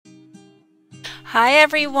Hi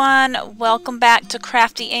everyone, welcome back to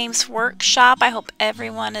Crafty Aims Workshop. I hope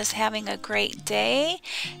everyone is having a great day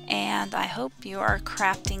and I hope you are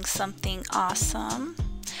crafting something awesome.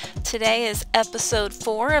 Today is episode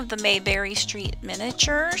 4 of the Mayberry Street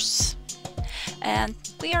Miniatures and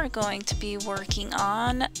we are going to be working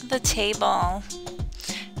on the table.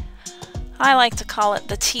 I like to call it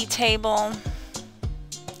the tea table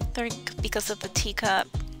because of the teacup.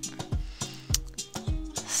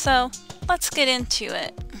 So let's get into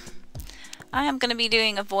it. I am going to be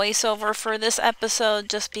doing a voiceover for this episode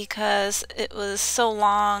just because it was so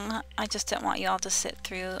long. I just didn't want y'all to sit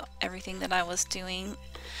through everything that I was doing.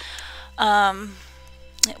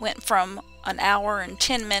 It went from an hour and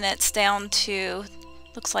 10 minutes down to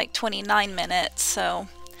looks like 29 minutes. So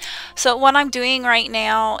what I'm doing right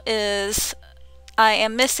now is I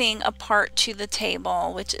am missing a part to the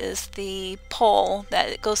table, which is the pole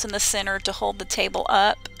that goes in the center to hold the table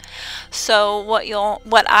up. So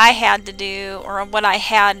what I had to do, or what I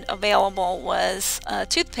had available, was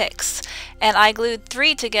toothpicks, and I glued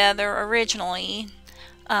 3 together originally.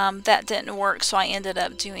 That didn't work, so I ended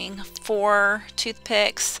up doing 4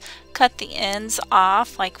 toothpicks, cut the ends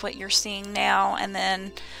off like what you're seeing now, and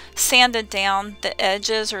then sanded down the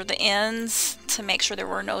edges or the ends to make sure there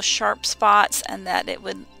were no sharp spots and that it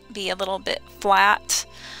would be a little bit flat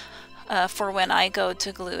for when I go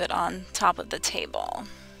to glue it on top of the table.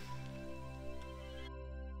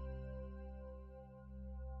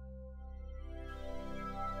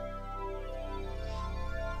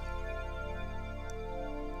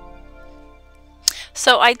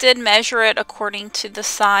 So I did measure it according to the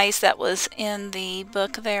size that was in the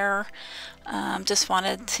book there. Just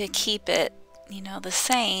wanted to keep it, you know, the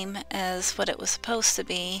same as what it was supposed to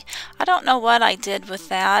be. I don't know what I did with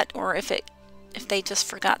that, or if they just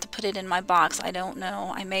forgot to put it in my box. I don't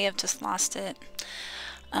know. I may have just lost it.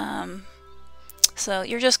 So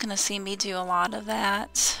you're just going to see me do a lot of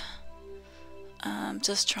that.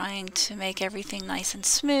 Just trying to make everything nice and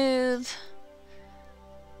smooth.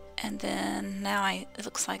 And then now it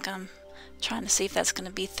looks like I'm trying to see if that's going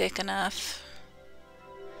to be thick enough.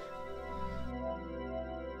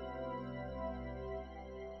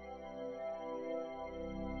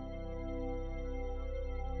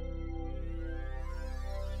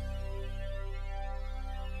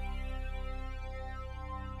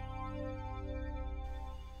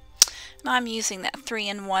 Now I'm using that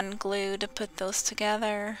 3-in-1 glue to put those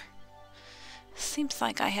together. Seems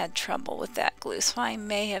like I had trouble with that glue, so I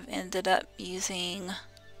may have ended up using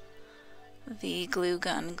the glue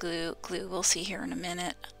gun glue. We'll see here in a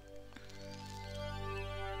minute.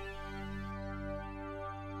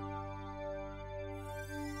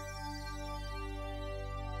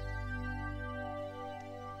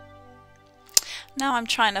 Now I'm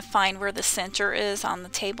trying to find where the center is on the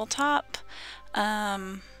tabletop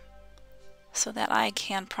so that I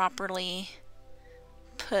can properly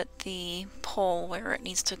put the pole where it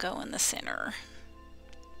needs to go in the center.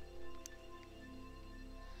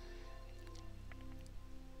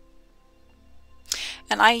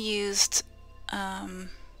 And I used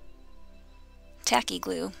tacky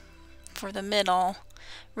glue for the middle.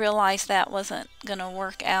 Realized that wasn't going to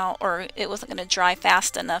work out, or it wasn't going to dry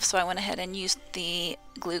fast enough, so I went ahead and used the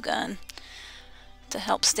glue gun to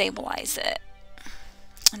help stabilize it.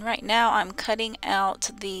 And right now I'm cutting out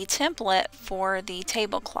the template for the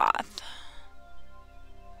tablecloth.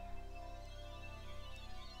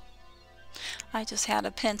 I just had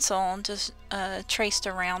a pencil and just traced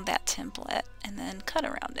around that template and then cut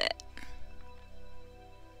around it.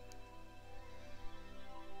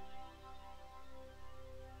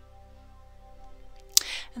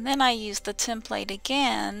 And then I used the template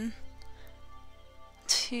again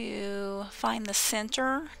to find the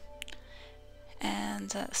center.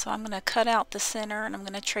 And so I'm going to cut out the center and I'm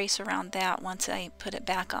going to trace around that once I put it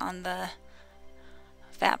back on the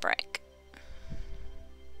fabric.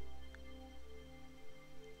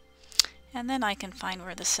 And then I can find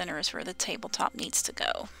where the center is, where the tabletop needs to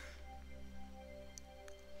go.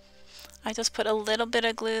 I just put a little bit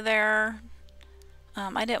of glue there.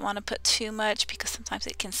 I didn't want to put too much because sometimes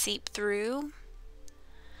it can seep through.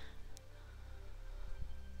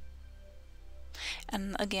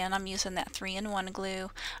 And again, I'm using that 3-in-1 glue.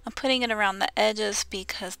 I'm putting it around the edges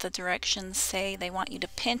because the directions say they want you to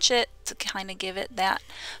pinch it to kind of give it that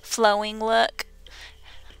flowing look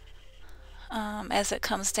as it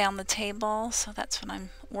comes down the table. So that's what I'm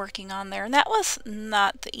working on there. And that was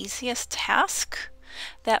not the easiest task.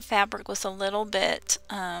 That fabric was a little bit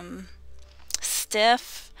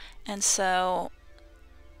stiff, and so,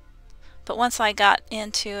 but once I got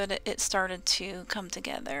into it, it started to come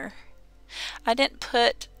together. I didn't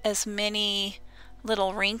put as many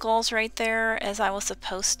little wrinkles right there as I was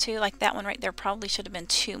supposed to. Like that one right there probably should have been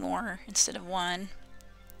 2 more instead of 1.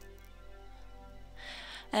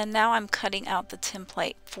 And now I'm cutting out the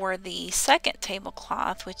template for the second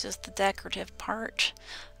tablecloth, which is the decorative part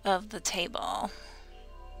of the table.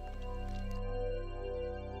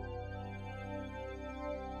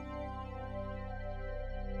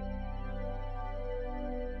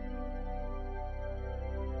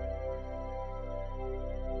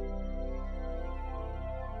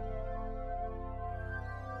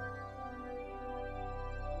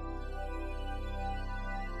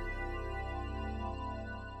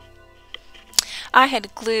 I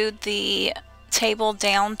had glued the table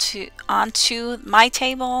down onto my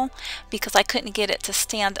table because I couldn't get it to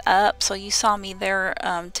stand up, so you saw me there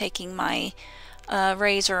taking my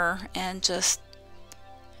razor and just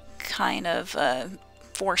kind of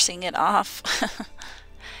forcing it off.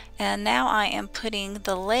 And now I am putting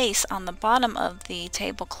the lace on the bottom of the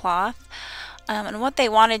tablecloth. And what they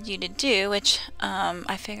wanted you to do, which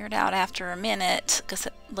I figured out after a minute because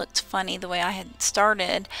it looked funny the way I had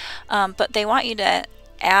started, but they want you to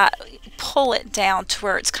pull it down to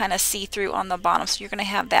where it's kind of see-through on the bottom. So you're going to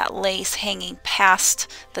have that lace hanging past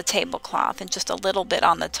the tablecloth and just a little bit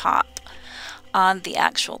on the top on the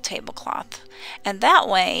actual tablecloth. And that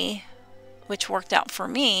way, which worked out for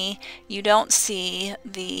me, you don't see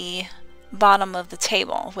the bottom of the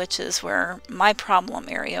table, which is where my problem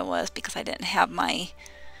area was because I didn't have my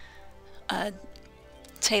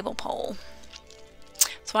table pole.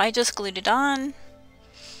 So I just glued it on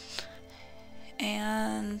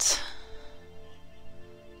and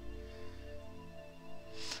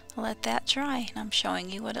let that dry, and I'm showing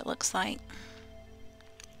you what it looks like.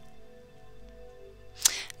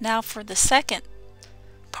 Now for the second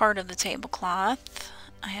part of the tablecloth,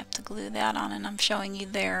 I have to glue that on, and I'm showing you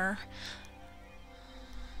there.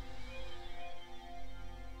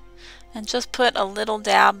 And just put a little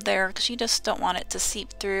dab there because you just don't want it to seep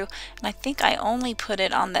through. And I think I only put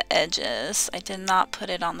it on the edges. I did not put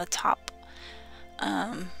it on the top.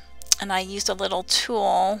 And I used a little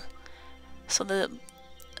tool so the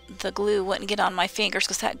glue wouldn't get on my fingers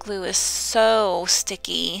because that glue is so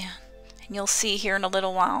sticky. And you'll see here in a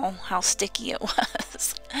little while how sticky it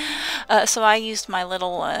was. So I used my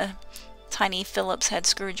little tiny Phillips head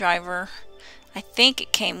screwdriver. I think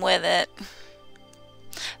it came with it.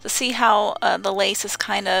 To see how the lace is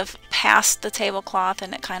kind of past the tablecloth,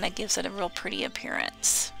 and it kind of gives it a real pretty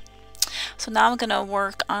appearance. So now I'm going to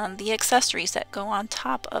work on the accessories that go on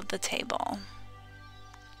top of the table.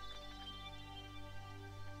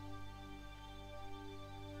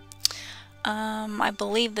 I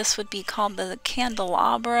believe this would be called the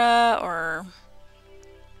candelabra, or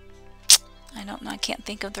I don't know, I can't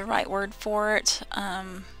think of the right word for it.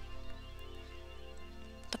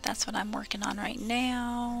 But that's what I'm working on right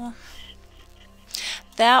now.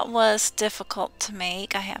 That was difficult to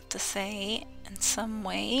make, I have to say, in some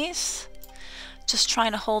ways. Just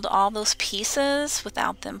trying to hold all those pieces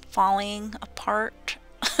without them falling apart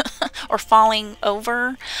or falling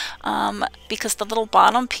over, because the little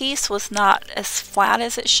bottom piece was not as flat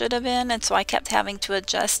as it should have been, and so I kept having to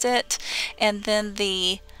adjust it. And then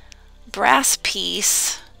the brass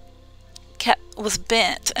piece was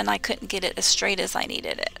bent, and I couldn't get it as straight as I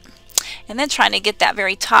needed it. And then trying to get that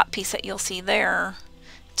very top piece that you'll see there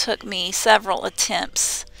took me several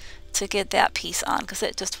attempts to get that piece on because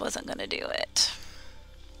it just wasn't going to do it.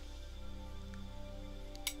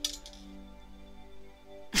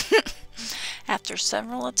 After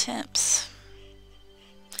several attempts,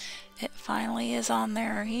 it finally is on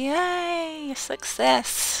there. Yay!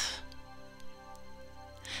 Success!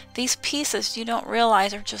 These pieces you don't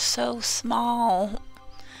realize are just so small,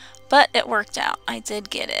 but it worked out. I did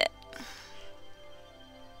get it.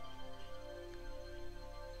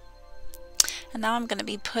 And now I'm going to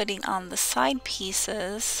be putting on the side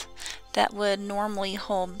pieces that would normally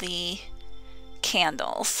hold the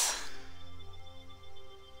candles.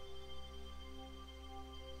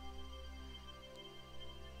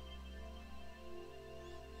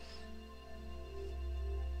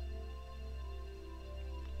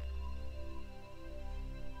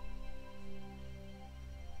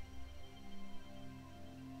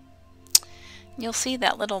 You'll see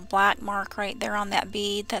that little black mark right there on that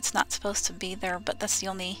bead. That's not supposed to be there, but that's the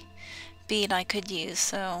only bead I could use.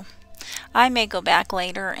 So I may go back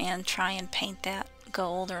later and try and paint that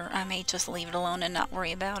gold, or I may just leave it alone and not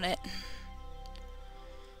worry about it.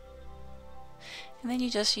 And then you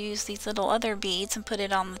just use these little other beads and put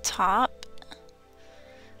it on the top.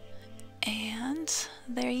 And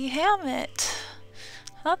there you have it.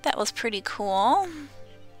 I thought that was pretty cool.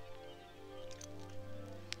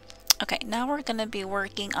 Okay, now we're going to be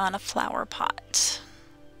working on a flower pot.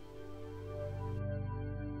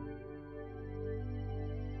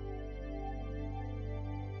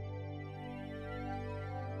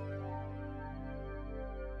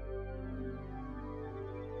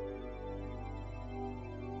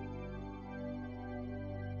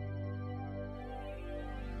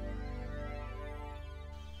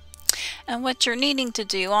 And what you're needing to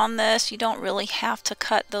do on this, you don't really have to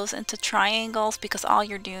cut those into triangles, because all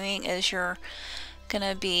you're doing is you're going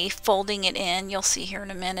to be folding it in. You'll see here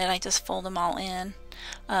in a minute, I just fold them all in.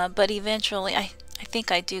 But eventually, I think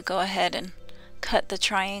I do go ahead and cut the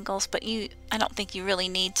triangles, but I don't think you really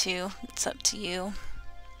need to. It's up to you.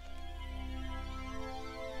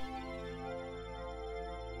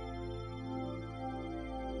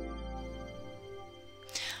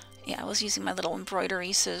 Yeah, I was using my little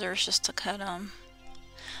embroidery scissors just to cut them.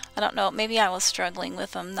 I don't know, maybe I was struggling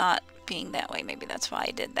with them not being that way. Maybe that's why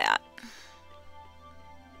I did that.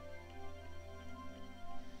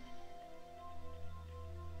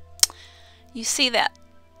 You see that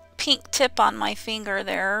pink tip on my finger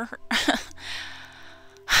there?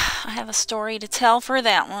 I have a story to tell for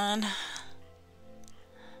that one.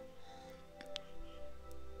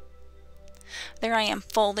 There I am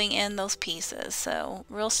folding in those pieces, so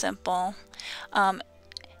real simple.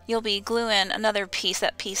 You'll be gluing another piece.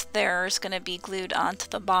 That piece there is going to be glued onto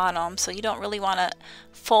the bottom, so you don't really want to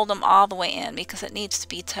fold them all the way in because it needs to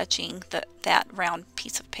be touching that round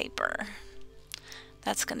piece of paper.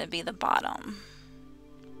 That's going to be the bottom.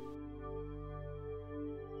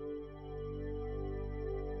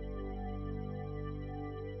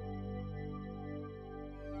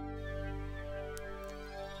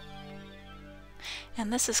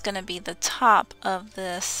 And this is going to be the top of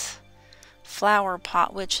this flower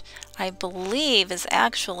pot, which I believe is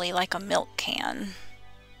actually like a milk can.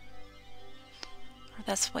 Or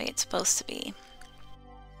that's the way it's supposed to be.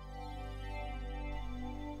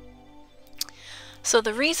 So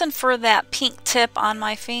the reason for that pink tip on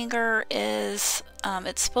my finger is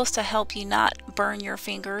it's supposed to help you not burn your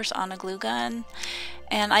fingers on a glue gun.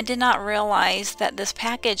 And I did not realize that this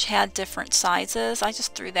package had different sizes. I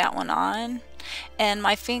just threw that one on, and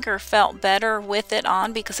my finger felt better with it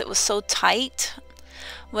on because it was so tight.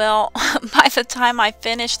 Well, by the time I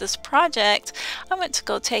finished this project, I went to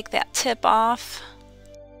go take that tip off.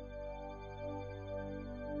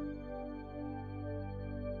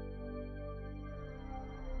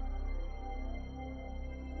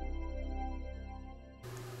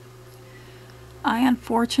 I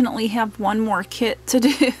unfortunately have one more kit to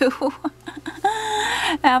do.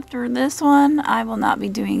 After this one, I will not be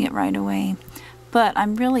doing it right away. But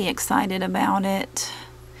I'm really excited about it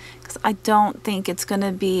because I don't think it's going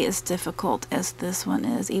to be as difficult as this one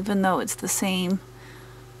is, even though it's the same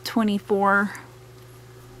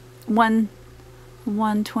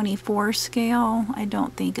 1/24 scale. I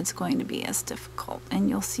don't think it's going to be as difficult, and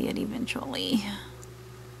you'll see it eventually.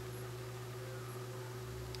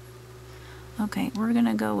 Okay, we're going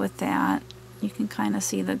to go with that. You can kind of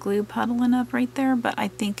see the glue puddling up right there, but I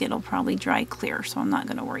think it'll probably dry clear, so I'm not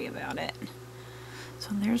going to worry about it. So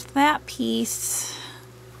there's that piece.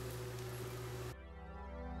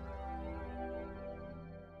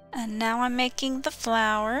 And now I'm making the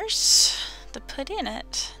flowers to put in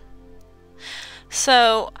it.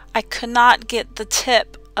 So I could not get the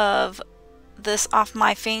tip of this off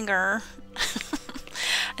my finger.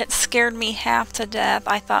 It scared me half to death.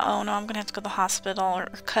 I thought, oh no, I'm going to have to go to the hospital or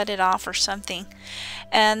cut it off or something.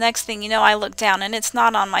 And next thing you know, I look down and it's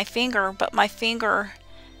not on my finger, but my finger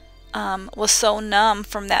was so numb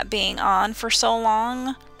from that being on for so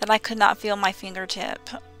long that I could not feel my fingertip.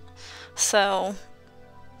 So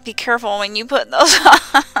be careful when you put those on.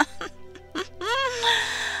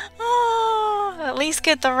 Oh, at least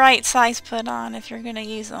get the right size put on if you're going to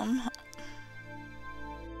use them.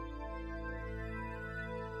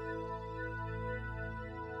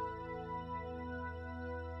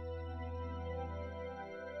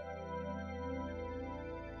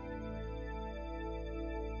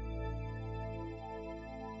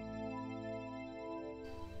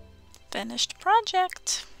 Finished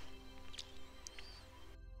project.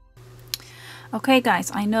 Okay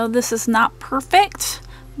guys, I know this is not perfect,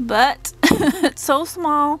 but it's so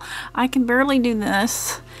small I can barely do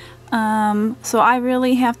this. So I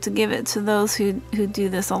really have to give it to those who do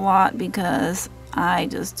this a lot, because I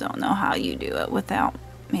just don't know how you do it without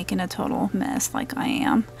making a total mess like I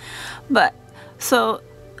am. But so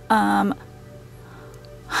I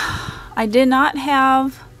did not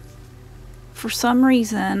have, for some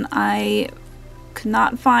reason, I could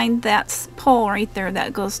not find that pole right there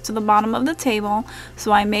that goes to the bottom of the table,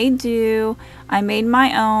 so I made do. I made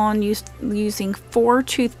my own using 4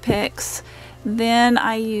 toothpicks. Then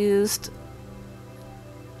I used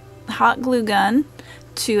hot glue gun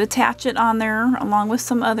to attach it on there along with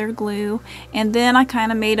some other glue, and then I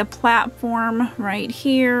kind of made a platform right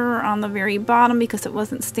here on the very bottom because it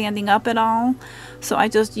wasn't standing up at all, so I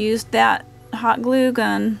just used that hot glue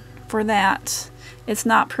gun for that. It's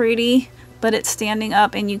not pretty, but it's standing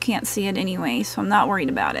up and you can't see it anyway, so I'm not worried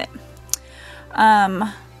about it.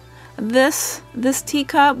 This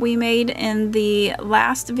teacup we made in the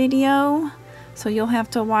last video, so you'll have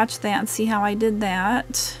to watch that and see how I did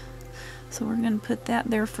that. So we're going to put that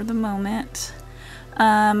there for the moment.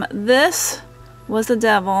 This was a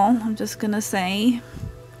devil, I'm just going to say.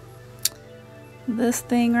 This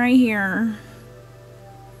thing right here.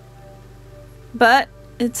 But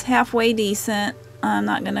it's halfway decent. I'm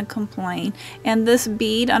not going to complain. And this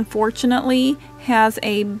bead, unfortunately, has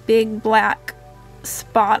a big black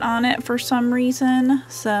spot on it for some reason.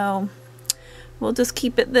 So we'll just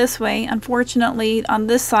keep it this way. Unfortunately, on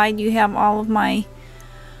this side, you have all of my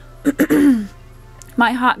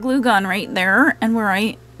my hot glue gun right there, and where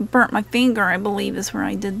I burnt my finger, I believe, is where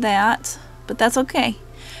I did that. But that's okay.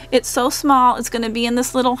 It's so small, it's going to be in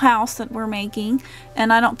this little house that we're making,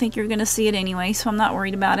 and I don't think you're going to see it anyway, so I'm not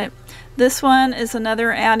worried about it. This one is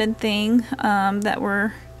another added thing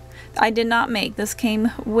that I did not make. This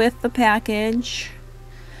came with the package,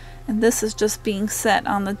 and this is just being set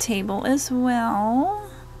on the table as well.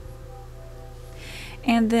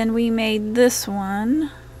 And then we made this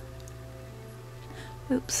one.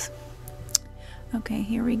 Oops. Okay,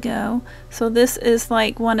 here we go. So this is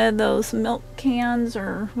like one of those milk cans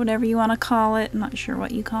or whatever you want to call it. I'm not sure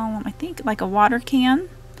what you call them. I think like a water can.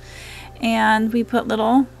 And we put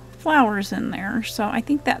little flowers in there. So I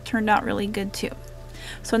think that turned out really good too.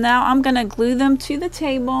 So now I'm going to glue them to the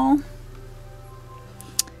table.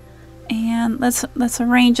 And let's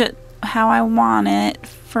arrange it how I want it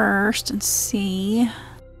first and see.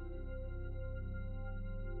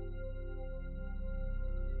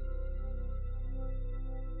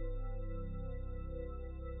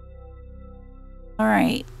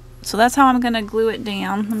 Alright, so that's how I'm going to glue it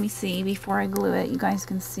down. Let me see before I glue it. You guys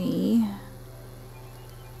can see.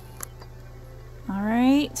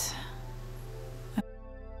 Alright.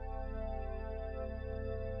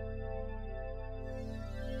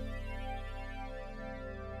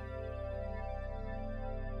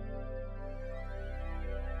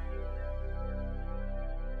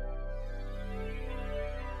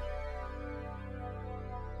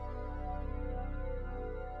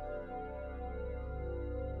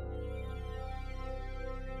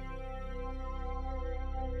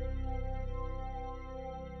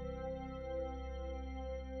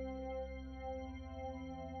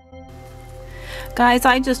 Guys,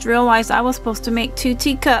 I just realized I was supposed to make 2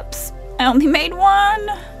 teacups. I only made 1.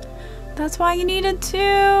 That's why you needed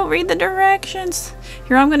 2. Read the directions.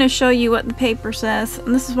 Here, I'm going to show you what the paper says.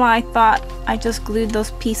 And this is why I thought I just glued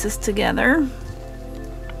those pieces together.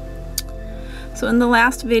 So in the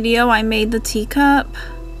last video, I made the teacup.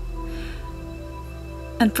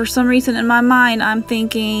 And for some reason in my mind, I'm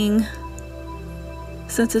thinking,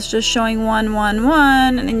 since it's just showing 1, 1,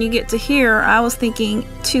 1, and then you get to here, I was thinking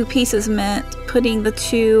 2 pieces meant putting the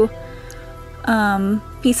 2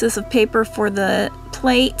 pieces of paper for the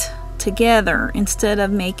plate together instead of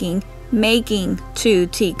making 2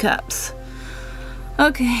 teacups.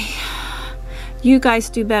 Okay, you guys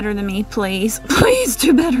do better than me, please. Please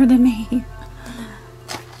do better than me.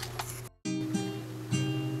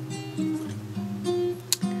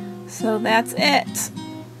 So that's it.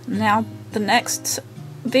 Now the next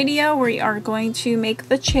video we are going to make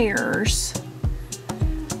the chairs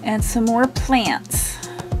and some more plants,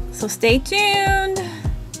 so stay tuned.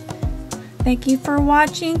 Thank you for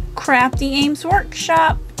watching Crafty Aims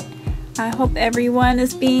Workshop. I hope everyone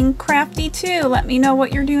is being crafty too. Let me know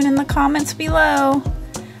what you're doing in the comments below.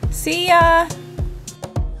 See ya!